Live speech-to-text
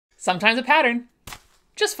Sometimes a pattern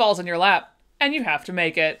just falls in your lap, and you have to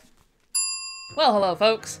make it. Well, hello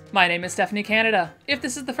folks, my name is Stephanie Canada. If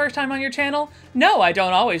this is the first time on your channel, no, I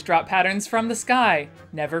don't always drop patterns from the sky.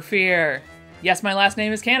 Never fear. Yes, my last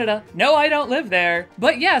name is Canada. No, I don't live there.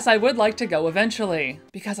 But yes, I would like to go eventually,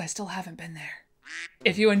 because I still haven't been there.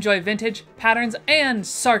 If you enjoy vintage, patterns, and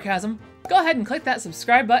sarcasm, go ahead and click that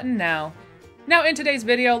subscribe button now. Now in today's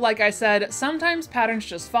video, like I said, sometimes patterns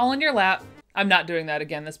just fall in your lap. I'm not doing that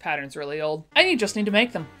again, this pattern's really old. And you just need to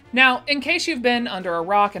make them. Now, in case you've been under a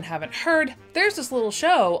rock and haven't heard, there's this little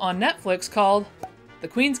show on Netflix called The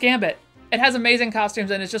Queen's Gambit. It has amazing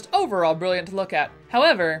costumes and is just overall brilliant to look at.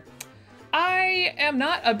 However, I am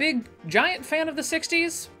not a big, giant fan of the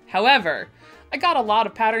 60s. However, I got a lot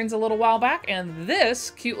of patterns a little while back and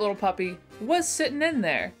this cute little puppy was sitting in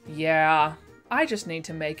there. Yeah, I just need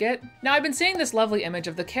to make it. Now, I've been seeing this lovely image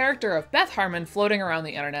of the character of Beth Harmon floating around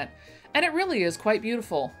the internet, and it really is quite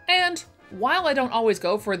beautiful. And while I don't always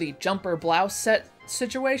go for the jumper blouse set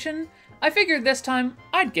situation, I figured this time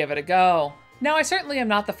I'd give it a go. Now, I certainly am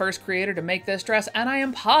not the first creator to make this dress, and I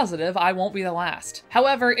am positive I won't be the last.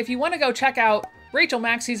 However, if you want to go check out Rachel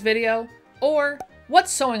Maxey's video or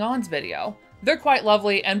What's Sewing On's video, they're quite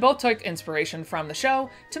lovely and both took inspiration from the show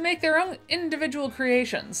to make their own individual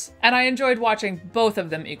creations. And I enjoyed watching both of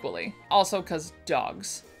them equally. Also because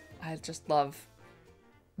dogs. I just love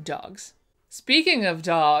dogs. Speaking of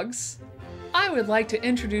dogs, I would like to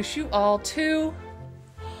introduce you all to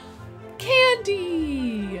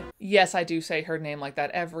Candy! Yes, I do say her name like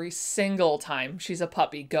that every single time she's a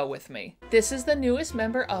puppy. Go with me. This is the newest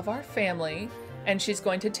member of our family, and she's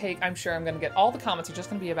going to take, I'm sure I'm going to get all the comments are just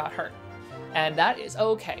going to be about her. And that is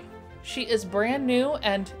okay. She is brand new,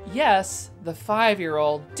 and yes, the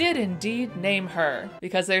 5-year-old did indeed name her,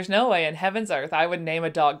 because there's no way in heaven's earth I would name a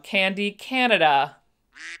dog Candy Canada.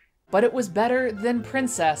 But it was better than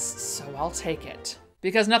Princess, so I'll take it.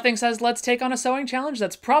 Because nothing says let's take on a sewing challenge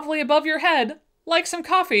that's probably above your head, like some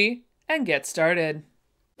coffee, and get started.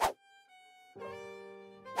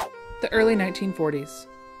 The early 1940s,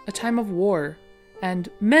 a time of war and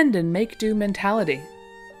mend and make do mentality.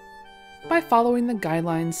 By following the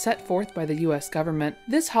guidelines set forth by the US government,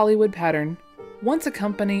 this Hollywood pattern, once a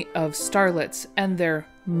company of starlets and their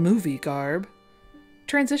movie garb,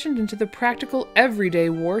 transitioned into the practical everyday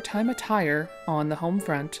wartime attire on the home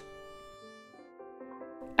front.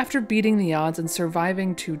 After beating the odds and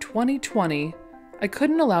surviving to 2020, I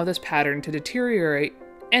couldn't allow this pattern to deteriorate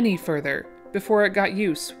any further before it got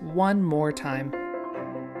use one more time.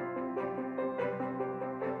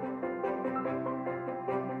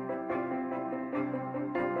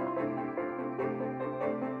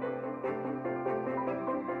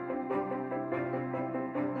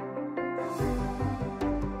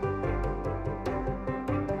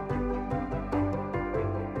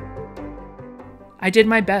 I did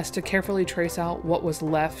my best to carefully trace out what was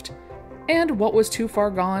left, and what was too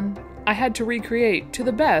far gone, I had to recreate to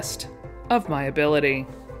the best of my ability.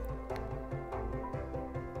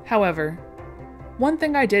 However, one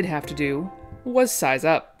thing I did have to do was size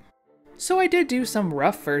up. So I did do some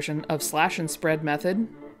rough version of slash and spread method,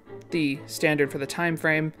 the standard for the time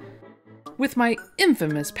frame, with my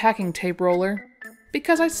infamous packing tape roller,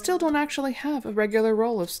 because I still don't actually have a regular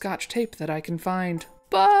roll of Scotch tape that I can find.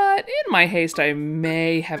 But in my haste, I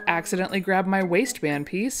may have accidentally grabbed my waistband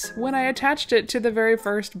piece when I attached it to the very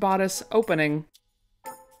first bodice opening.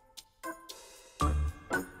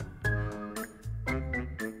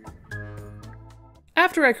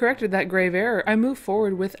 After I corrected that grave error, I moved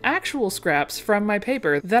forward with actual scraps from my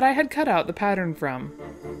paper that I had cut out the pattern from.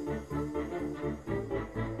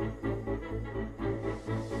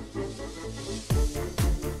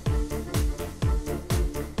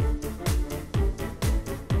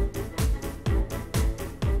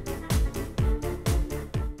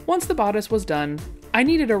 Once the bodice was done, I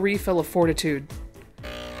needed a refill of fortitude.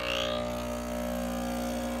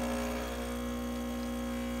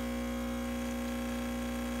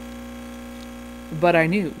 But I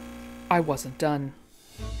knew I wasn't done.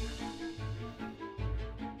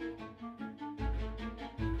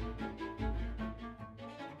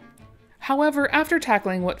 However, after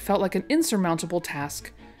tackling what felt like an insurmountable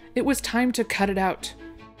task, it was time to cut it out.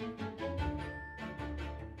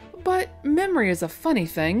 But memory is a funny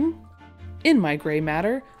thing. In my gray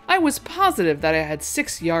matter, I was positive that I had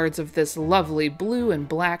 6 yards of this lovely blue and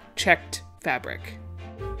black checked fabric.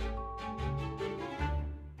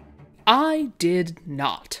 I did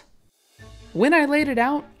not. When I laid it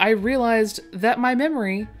out, I realized that my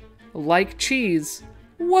memory, like cheese,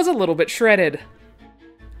 was a little bit shredded.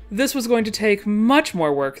 This was going to take much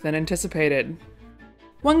more work than anticipated.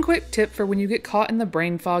 One quick tip for when you get caught in the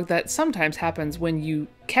brain fog that sometimes happens when you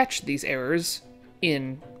catch these errors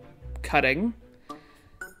in cutting.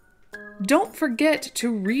 Don't forget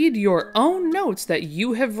to read your own notes that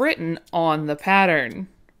you have written on the pattern.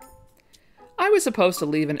 I was supposed to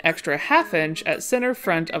leave an extra ½ inch at center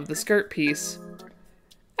front of the skirt piece,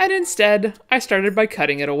 and instead I started by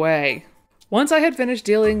cutting it away. Once I had finished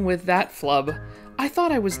dealing with that flub, I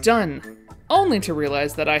thought I was done, only to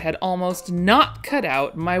realize that I had almost not cut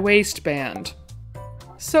out my waistband.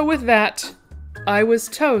 So with that, I was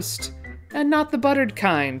toast, and not the buttered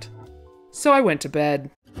kind. So I went to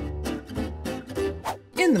bed.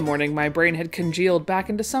 In the morning, my brain had congealed back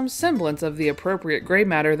into some semblance of the appropriate gray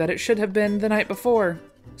matter that it should have been the night before,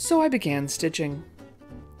 so I began stitching.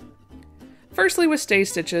 Firstly with stay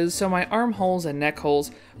stitches, so my armholes and neck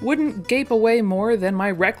holes wouldn't gape away more than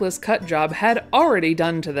my reckless cut job had already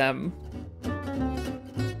done to them.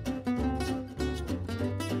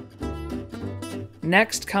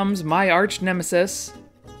 Next comes my arch nemesis,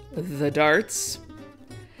 the darts.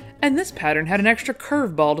 And this pattern had an extra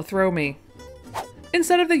curveball to throw me.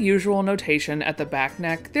 Instead of the usual notation at the back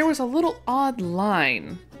neck, there was a little odd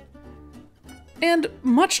line. And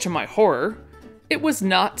much to my horror, it was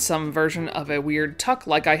not some version of a weird tuck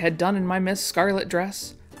like I had done in my Miss Scarlet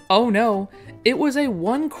dress. Oh no, it was a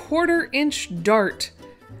 1/4 inch dart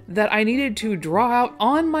that I needed to draw out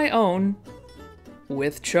on my own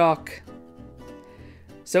with chalk.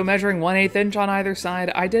 So measuring 1/8 inch on either side,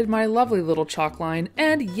 I did my lovely little chalk line,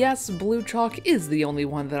 and yes, blue chalk is the only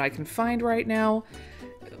one that I can find right now,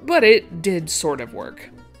 but it did sort of work.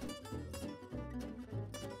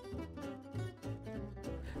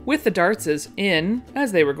 With the darts as in,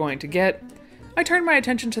 as they were going to get, I turned my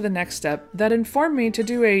attention to the next step that informed me to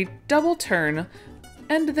do a double turn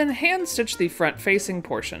and then hand stitch the front facing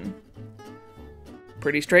portion.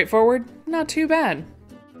 Pretty straightforward, not too bad.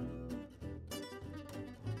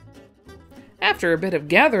 After a bit of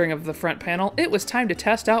gathering of the front panel, it was time to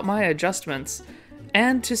test out my adjustments,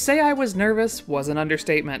 and to say I was nervous was an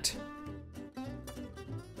understatement.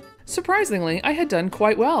 Surprisingly, I had done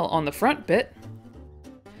quite well on the front bit.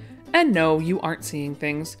 And no, you aren't seeing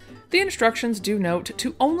things. The instructions do note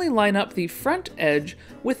to only line up the front edge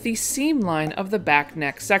with the seam line of the back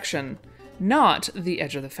neck section, not the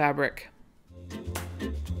edge of the fabric.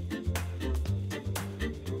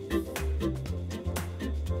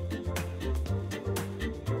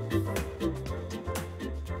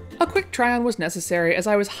 A quick try-on was necessary as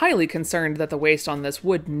I was highly concerned that the waist on this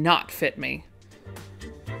would not fit me.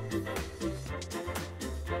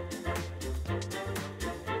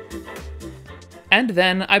 And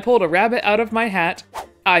then I pulled a rabbit out of my hat,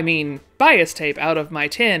 bias tape out of my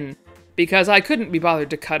tin, because I couldn't be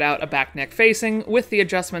bothered to cut out a back neck facing with the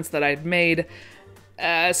adjustments that I'd made,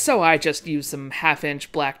 so I just used some 1/2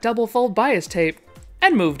 inch black double fold bias tape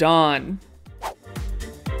and moved on.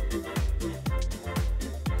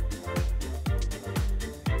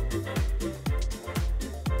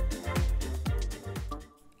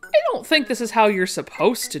 I don't think this is how you're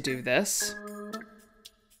supposed to do this.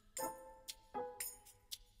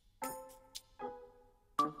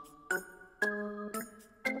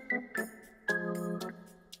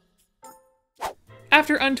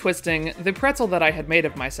 After untwisting the pretzel that I had made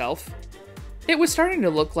of myself, it was starting to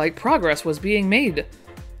look like progress was being made.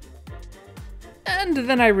 And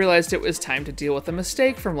then I realized it was time to deal with a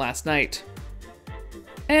mistake from last night.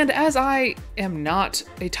 And as I am not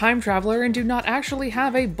a time traveler and do not actually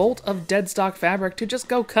have a bolt of dead stock fabric to just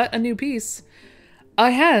go cut a new piece,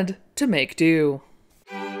 I had to make do.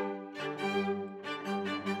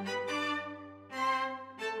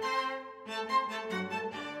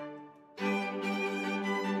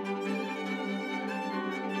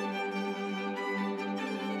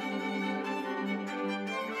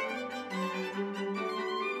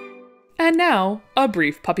 And now, a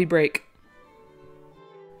brief puppy break.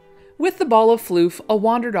 With the ball of floof, I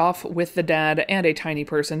wandered off with the dad and a tiny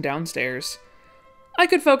person downstairs. I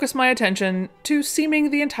could focus my attention to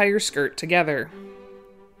seaming the entire skirt together.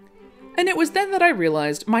 And it was then that I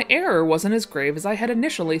realized my error wasn't as grave as I had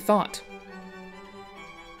initially thought.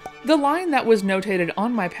 The line that was notated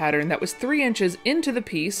on my pattern that was 3 inches into the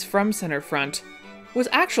piece from center front was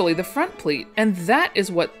actually the front pleat, and that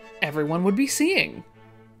is what everyone would be seeing.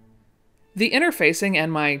 The interfacing and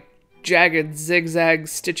my jagged zigzag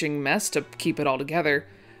stitching mess to keep it all together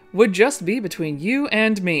would just be between you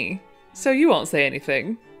and me, so you won't say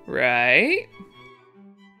anything, right?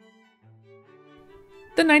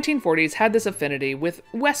 The 1940s had this affinity with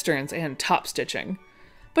westerns and top stitching,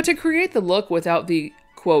 but to create the look without the,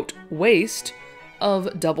 quote, waste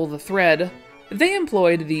of double the thread They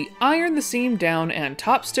employed the iron the seam down and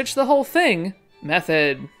top stitch the whole thing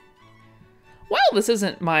method. While this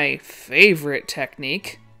isn't my favorite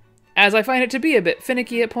technique, as I find it to be a bit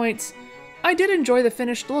finicky at points, I did enjoy the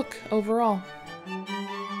finished look overall.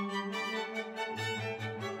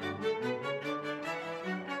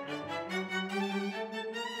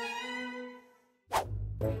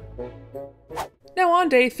 Now on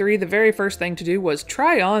day 3, the very first thing to do was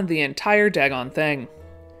try on the entire daggone thing.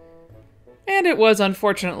 And it was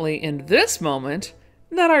unfortunately in this moment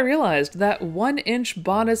that I realized that 1-inch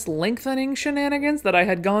bodice lengthening shenanigans that I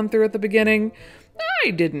had gone through at the beginning,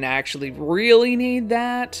 I didn't actually really need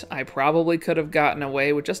that. I probably could have gotten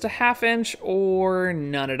away with just a 1/2 inch or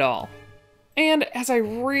none at all. And as I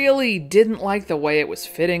really didn't like the way it was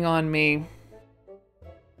fitting on me,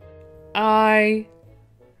 I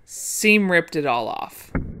seam ripped it all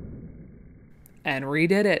off and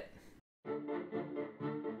redid it.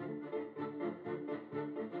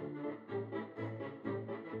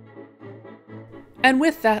 And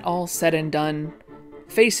with that all said and done,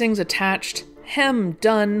 facings attached, hem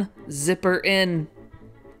done, zipper in,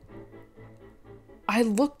 I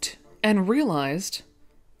looked and realized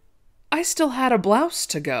I still had a blouse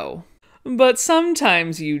to go. But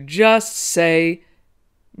sometimes you just say,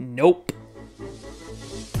 nope.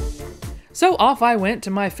 So off I went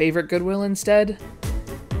to my favorite Goodwill instead.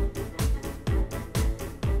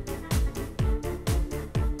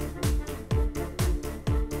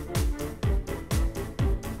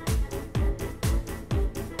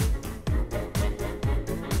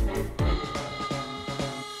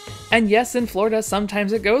 And yes, in Florida,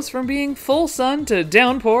 sometimes it goes from being full sun to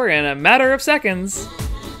downpour in a matter of seconds.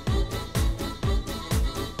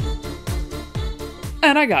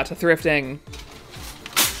 And I got to thrifting.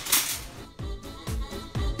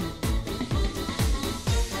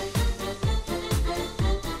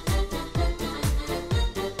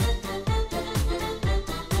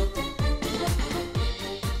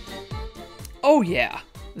 Oh yeah,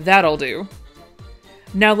 that'll do.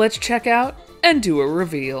 Now let's check out and do a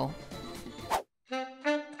reveal.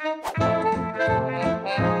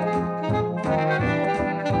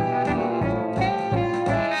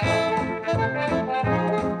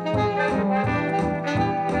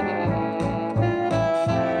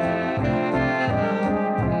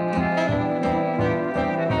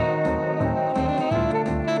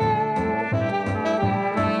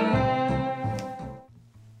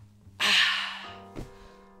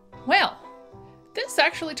 Well, this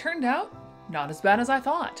actually turned out not as bad as I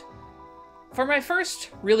thought. For my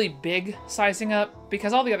first really big sizing up,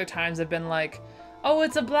 because all the other times I've been like, oh,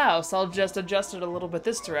 it's a blouse, I'll just adjust it a little bit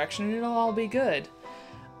this direction and it'll all be good.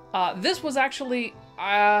 This was actually,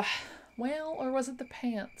 well, or was it the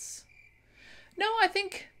pants? No, I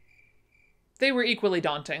think they were equally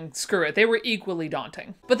daunting. Screw it, they were equally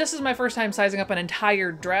daunting. But this is my first time sizing up an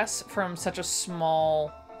entire dress from such a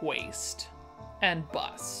small waist and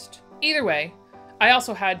bust. Either way, I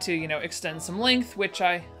also had to, extend some length, which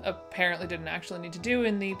I apparently didn't actually need to do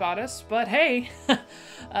in the bodice, but hey,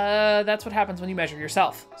 that's what happens when you measure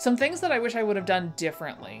yourself. Some things that I wish I would have done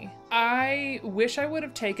differently. I wish I would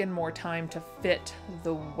have taken more time to fit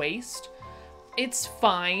the waist. It's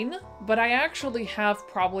fine, but I actually have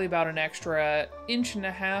probably about an extra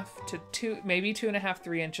 1.5 to 2, maybe 2.5,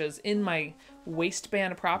 3 inches in my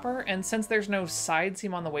waistband proper, and since there's no side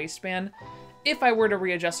seam on the waistband, if I were to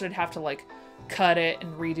readjust it, I'd have to cut it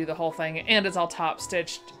and redo the whole thing, and it's all top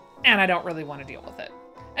stitched, and I don't really want to deal with it.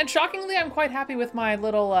 And shockingly, I'm quite happy with my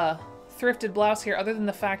little thrifted blouse here, other than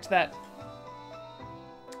the fact that,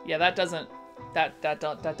 yeah,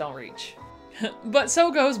 that don't reach. But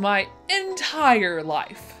so goes my entire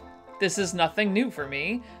life. This is nothing new for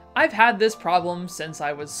me. I've had this problem since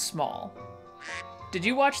I was small. Did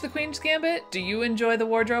you watch The Queen's Gambit? Do you enjoy the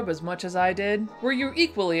wardrobe as much as I did? Were you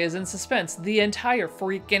equally as in suspense the entire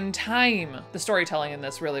freaking time? The storytelling in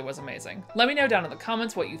this really was amazing. Let me know down in the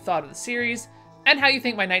comments what you thought of the series, and how you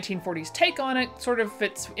think my 1940s take on it sort of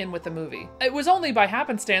fits in with the movie. It was only by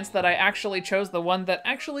happenstance that I actually chose the one that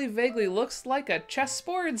actually vaguely looks like a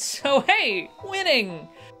chessboard, so hey, winning!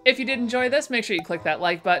 If you did enjoy this, make sure you click that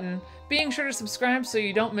like button, being sure to subscribe so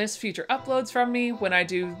you don't miss future uploads from me when I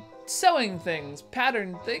do sewing things,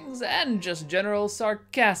 pattern things, and just general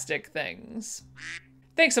sarcastic things.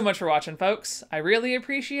 Thanks so much for watching, folks. I really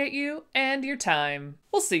appreciate you and your time.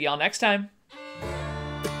 We'll see y'all next time.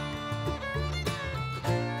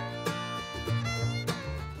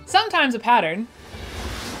 Sometimes a pattern...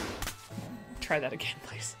 Try that again,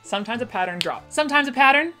 please. Sometimes a pattern drops. Sometimes a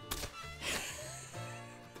pattern...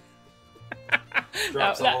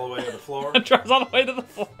 Drops all the way to the floor. Drops all the way to the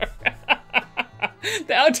floor.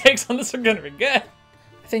 The outtakes on this are gonna be good.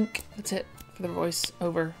 I think that's it for the voice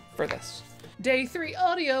over for this. Day 3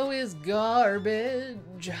 audio is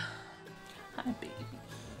garbage. Hi, baby.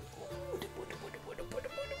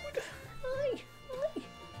 Hi. Hi.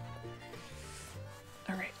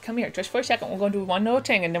 All right, come here, just for a second. We're gonna do one more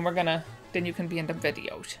thing, and then you can be in the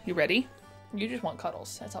videos. You ready? You just want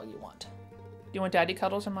cuddles. That's all you want. Do you want daddy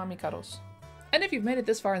cuddles or mommy cuddles? And if you've made it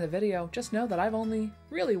this far in the video, just know that I've only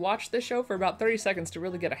really watched this show for about 30 seconds to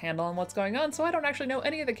really get a handle on what's going on, so I don't actually know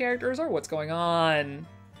any of the characters or what's going on.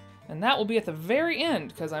 And that will be at the very end,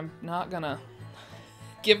 because I'm not gonna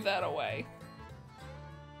give that away.